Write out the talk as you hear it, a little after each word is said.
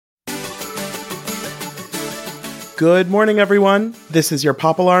Good morning, everyone. This is your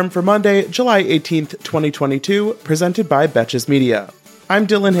Pop Alarm for Monday, July 18th, 2022, presented by Betches Media. I'm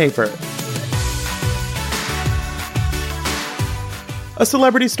Dylan Hafer. A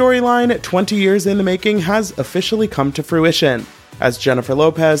celebrity storyline 20 years in the making has officially come to fruition, as Jennifer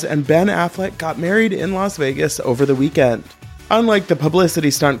Lopez and Ben Affleck got married in Las Vegas over the weekend. Unlike the publicity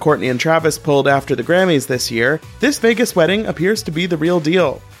stunt Courtney and Travis pulled after the Grammys this year, this Vegas wedding appears to be the real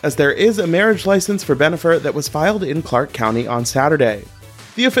deal, as there is a marriage license for Bennifer that was filed in Clark County on Saturday.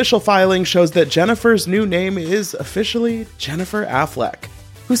 The official filing shows that Jennifer's new name is officially Jennifer Affleck,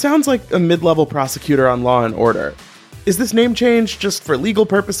 who sounds like a mid-level prosecutor on Law & Order. Is this name change just for legal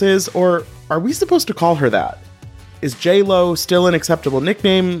purposes, or are we supposed to call her that? Is J-Lo still an acceptable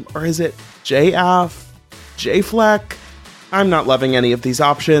nickname, or is it J-Aff? J-Fleck? I'm not loving any of these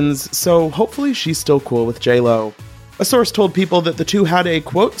options, so hopefully she's still cool with J-Lo. A source told People that the two had a,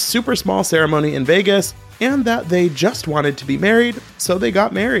 quote, super small ceremony in Vegas, and that they just wanted to be married, so they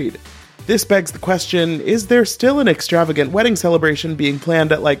got married. This begs the question, is there still an extravagant wedding celebration being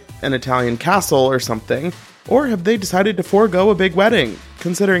planned at, like, an Italian castle or something? Or have they decided to forego a big wedding,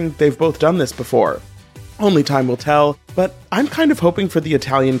 considering they've both done this before? Only time will tell, but I'm kind of hoping for the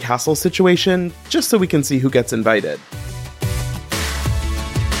Italian castle situation, just so we can see who gets invited.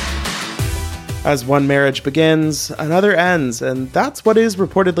 As one marriage begins, another ends, and that's what is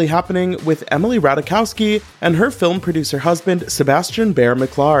reportedly happening with Emily Ratajkowski and her film producer husband, Sebastian Bear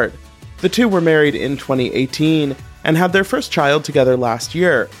McLard. The two were married in 2018 and had their first child together last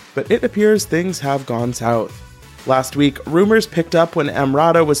year, but it appears things have gone south. Last week, rumors picked up when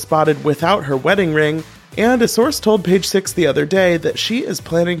Emrata was spotted without her wedding ring, and a source told Page Six the other day that she is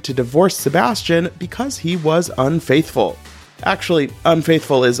planning to divorce Sebastian because he was unfaithful. Actually,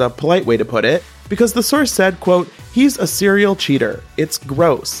 unfaithful is a polite way to put it, because the source said, quote, "He's a serial cheater. It's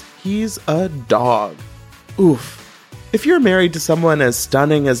gross. He's a dog." Oof. If you're married to someone as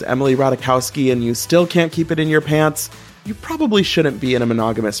stunning as Emily Ratajkowski and you still can't keep it in your pants, you probably shouldn't be in a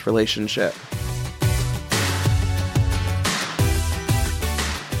monogamous relationship.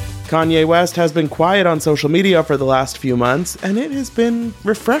 Kanye West has been quiet on social media for the last few months, and it has been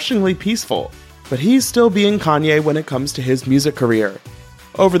refreshingly peaceful. But he's still being Kanye when it comes to his music career.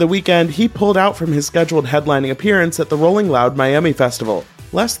 Over the weekend, he pulled out from his scheduled headlining appearance at the Rolling Loud Miami Festival,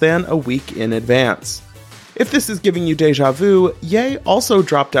 less than a week in advance. If this is giving you deja vu, Ye also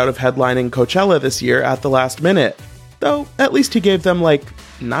dropped out of headlining Coachella this year at the last minute, though at least he gave them like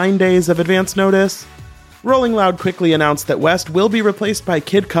 9 days of advance notice. Rolling Loud quickly announced that West will be replaced by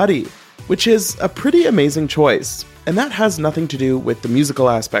Kid Cudi, which is a pretty amazing choice, and that has nothing to do with the musical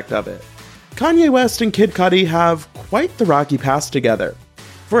aspect of it. Kanye West and Kid Cudi have quite the rocky past together.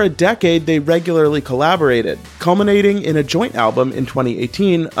 For a decade, they regularly collaborated, culminating in a joint album in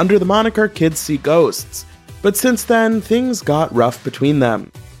 2018 under the moniker Kids See Ghosts. But since then, things got rough between them,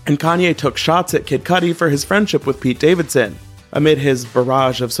 and Kanye took shots at Kid Cudi for his friendship with Pete Davidson, amid his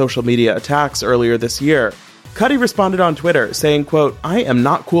barrage of social media attacks earlier this year. Cudi responded on Twitter, saying, quote, "I am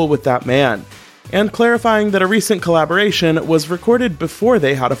not cool with that man," and clarifying that a recent collaboration was recorded before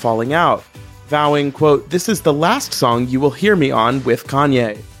they had a falling out, vowing, quote, "This is the last song you will hear me on with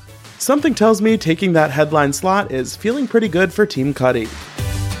Kanye." Something tells me taking that headline slot is feeling pretty good for Team Cudi.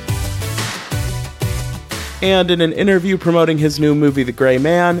 And in an interview promoting his new movie The Gray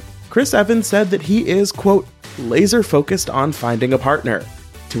Man, Chris Evans said that he is, quote, "laser focused on finding a partner."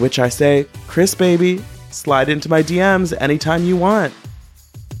 To which I say, Chris baby, slide into my DMs anytime you want.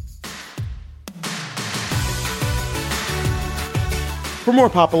 For more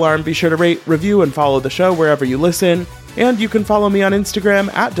Pop Alarm, be sure to rate, review, and follow the show wherever you listen, and you can follow me on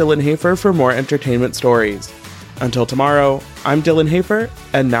Instagram at Dylan Hafer for more entertainment stories. Until tomorrow, I'm Dylan Hafer,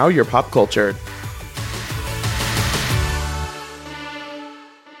 and now you're pop cultured.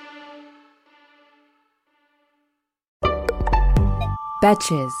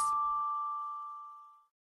 Betches.